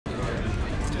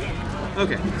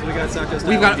Okay, so we got SactoStyle.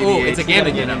 We've got, BBH, it's a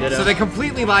Ganon Ditto. So they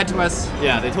completely lied to us.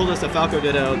 Yeah, they told us a Falco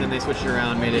Ditto, then they switched it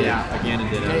around, made it a Ganon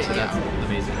Ditto, so that's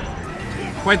amazing.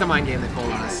 Quite the mind game they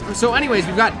pulled on us. So anyways,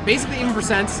 we've got basically even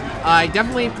percents.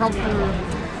 Definitely probably, I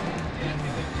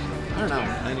don't know.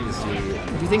 I need to see.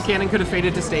 Do you think Ganon could have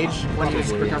faded to stage when he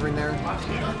was recovering there?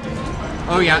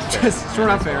 Oh yeah, just short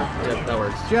up fair. Yep, that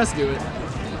works. Just do it.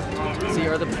 See,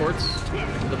 are the ports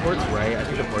right? I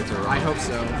think the ports are wrong. I hope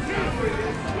so.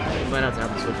 We might have to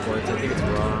have the switch ports. I think it's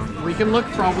wrong. We can look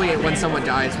probably at when someone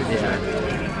dies, we can check.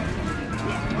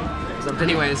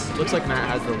 Anyways. Looks like Matt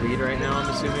has the lead right now, I'm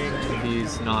assuming. If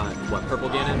he's not, what, purple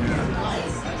Ganon? I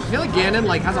feel like Ganon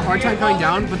like has a hard time coming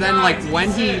down, but then like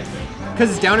when he, because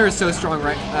his downer is so strong,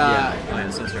 right? Yeah,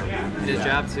 it's so strong. And his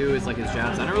jab too is like his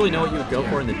jabs. I don't really know what you would go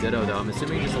for in the Ditto though. I'm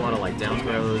assuming just a lot of like down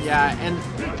throws. Yeah, and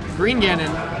green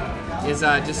Ganon is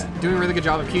just doing a really good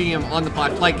job of keeping him on the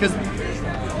pot, like because.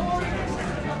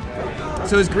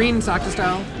 So is green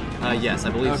SactoStyle? Yes, I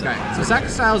believe so. Okay, so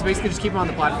SactoStyle is basically just keep him on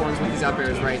the platforms with these up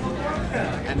airs, right?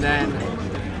 And then,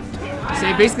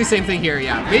 basically same thing here,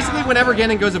 yeah. Basically, whenever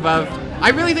Ganon goes above, I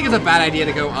really think it's a bad idea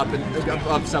to go up and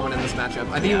above someone in this matchup.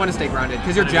 I think you want to stay grounded,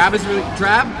 because your jab is really,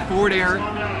 forward air,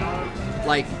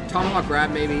 like tomahawk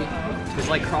grab maybe. Because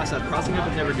like crossing up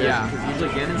is never good. Yeah. Because usually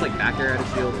Ganon's like back air out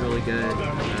of shield really good.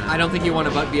 I don't think you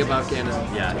want to be above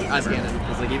Ganon. Yeah, as Ganon.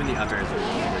 Because like even the up airs are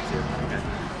really good too. Okay.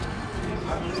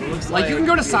 So it looks like you can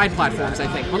go to side platforms, I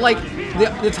think, but like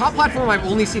the top platform, I've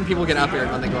only seen people get up aired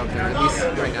when they go up there, at least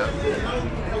right now.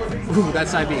 Ooh, that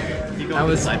side B. That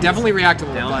was definitely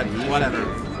reactable, but whatever.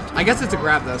 I guess it's a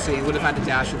grab though, so you would have had to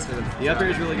dash instead of. The up air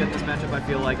is really good in this matchup. I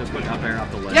feel like a quick up air off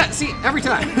the ledge. Yeah, see, every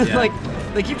time. Yeah. Like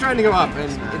they keep trying to go up,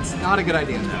 and it's not a good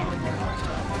idea. No.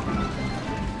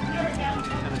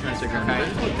 Kind of trying to stick around.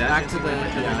 Okay. Back to the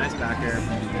nice back air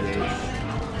from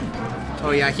BBH.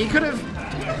 Oh yeah, he could have.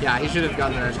 Yeah, he should have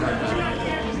gotten the edge guard, but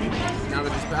now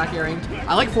they're just back airing.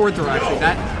 I like forward throw actually.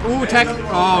 That tech.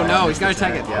 Oh no, he's got to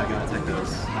tech it. Yeah, gotta tech those.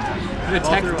 Could have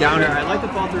tech down. I like the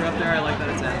fall through up there. I like that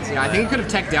it's ends. Yeah, I think he could have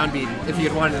tech down beat if he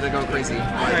had wanted to go crazy.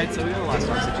 Alright, so we got a last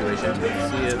stock situation.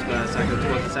 Let's see if Sacto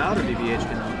can work this out or BBH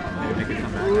can maybe make a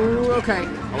comeback. Ooh, okay.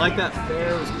 I like that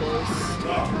fair was close.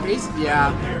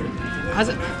 Yeah.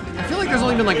 I feel like there's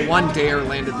only been like one dare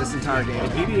landed this entire game.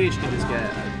 BBH can just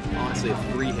get honestly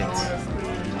 3 hits.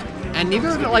 And neither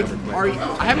of them, like,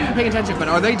 I haven't been paying attention, but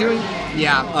are they doing,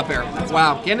 up air.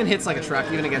 Wow, Ganon hits like a truck,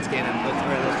 even against Ganon.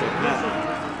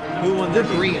 Who won the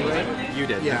green, right? You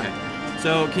did, yeah. Okay.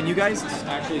 So, can you guys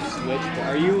actually switch?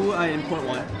 Are you in port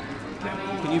 1?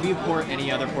 Can you be port any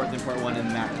other port than port 1 and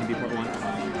Matt can be port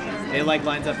 1? It, like,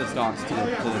 lines up the stocks to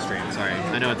the stream, sorry.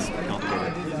 I know it's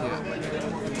complicated.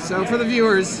 Yeah. So, for the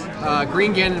viewers,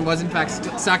 green Ganon was, in fact,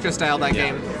 SactoStyle that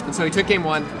game, and so he took game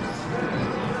 1.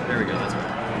 There we go, that's right.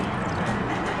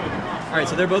 Alright,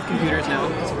 so they're both computers now,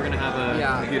 so we're going to have a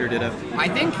computer ditto. I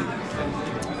think...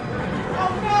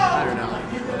 I don't know.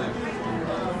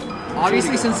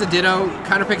 Obviously, since the ditto,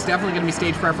 counterpick's definitely going to be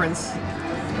stage preference.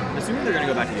 I'm assuming they're going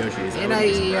to go back to Yoshi's. And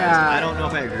I don't know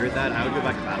if I agree with that. I would go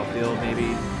back to Battlefield,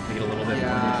 maybe. Make it a little bit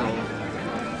more neutral.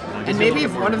 And maybe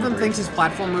if one of them thinks his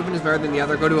platform movement is better than the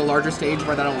other, go to a larger stage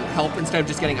where that'll help instead of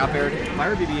just getting up aired. If I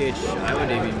were BBH, I would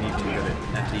maybe need to go to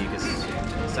FD because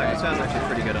SactoStyle is actually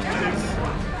pretty good on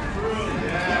those.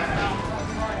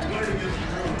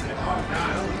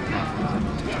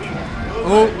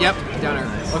 Oh, yep, downer.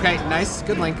 Nice. Okay, nice,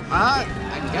 good link. I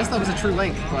guess that was a true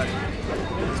link, but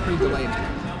it's pretty delayed.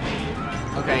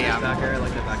 Okay, yeah. Back air, I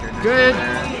like that back air. Good,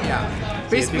 yeah.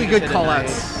 Basically good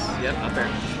call-outs. Yep, up air,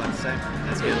 about to say.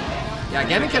 That's good. Yeah,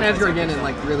 Ganon can edge again and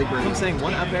like really bring. I'm saying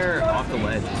one up air off the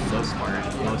ledge is so smart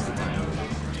most of the time.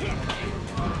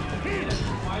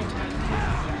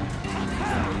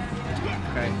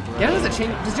 Okay. Ganon has a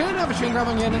chain. Does Ganon have a chain grab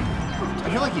on Ganon? I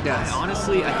feel like he does.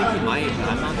 Honestly, I think he might, but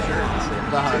I'm not sure, honestly.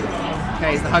 The hug.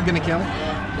 Okay, is the hug gonna kill?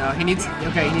 No, he needs,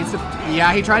 okay, he needs to,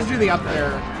 yeah, he tries to do the up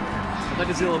air. I'd like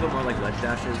to see a little bit more like ledge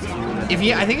dashes too.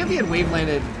 I think if he had wave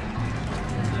landed,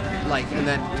 like, and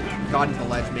then gotten the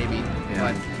ledge maybe,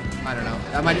 but I don't know.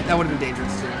 That would have been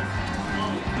dangerous too.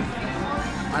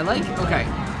 I like, okay,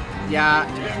 yeah.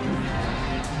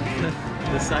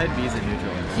 The side B's in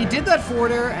neutral. He did that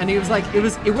forward air, and he was like, it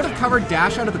would have covered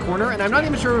dash out of the corner, and I'm not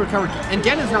even sure it would cover. And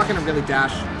Ganon's not going to really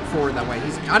dash forward that way.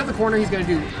 He's out of the corner. He's going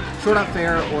to do short up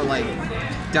fair or like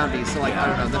down B. So like I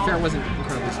don't know. The fair wasn't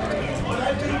incredibly smart.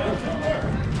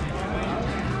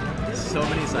 So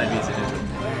many side B's in neutral.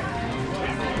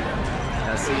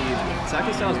 See,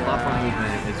 SactoStyle's platform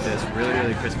movement is just really,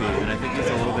 really crispy, and I think he's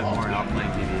a little bit more outplaying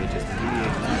BBH's.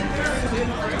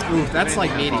 Ooh, that's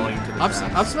like meaty. Up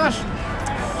smash.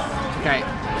 Okay.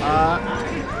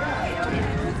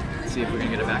 Let's see if we're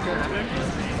gonna get it back there.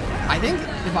 I think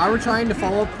if I were trying to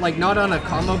follow up, like not on a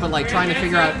combo, but like trying to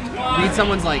figure out, read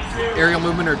someone's like aerial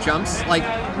movement or jumps, like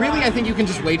really I think you can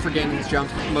just wait for Ganon's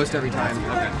jump most every time.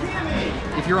 Okay.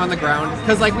 If you're on the ground.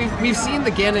 Because like we've seen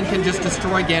the Ganon can just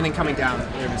destroy Ganon coming down.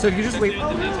 So if you just wait.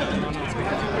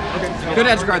 Okay. Good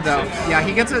edge guard though. Yeah,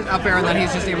 he gets an up air and then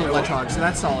he's just able to ledge hog, so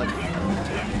that's solid.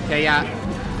 Okay, yeah.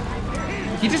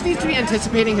 He just needs to be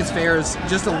anticipating his fairs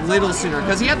just a little sooner,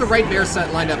 because he had the right bear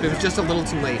set lined up, it was just a little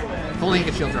too late. If only he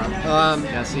could shield drop.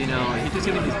 Yeah, so you know, he's just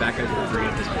getting these back guys for free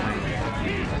at this point.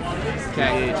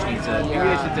 Okay. BBH needs to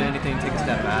do anything, take a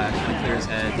step back, clear his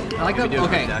head. I like that.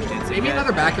 Okay, maybe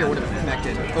another back air would have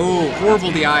connected. Oh,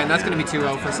 horrible DI, and that's going to be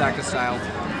 2-0 for SactoStyle.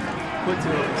 Put 2-0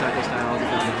 for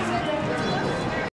SactoStyle.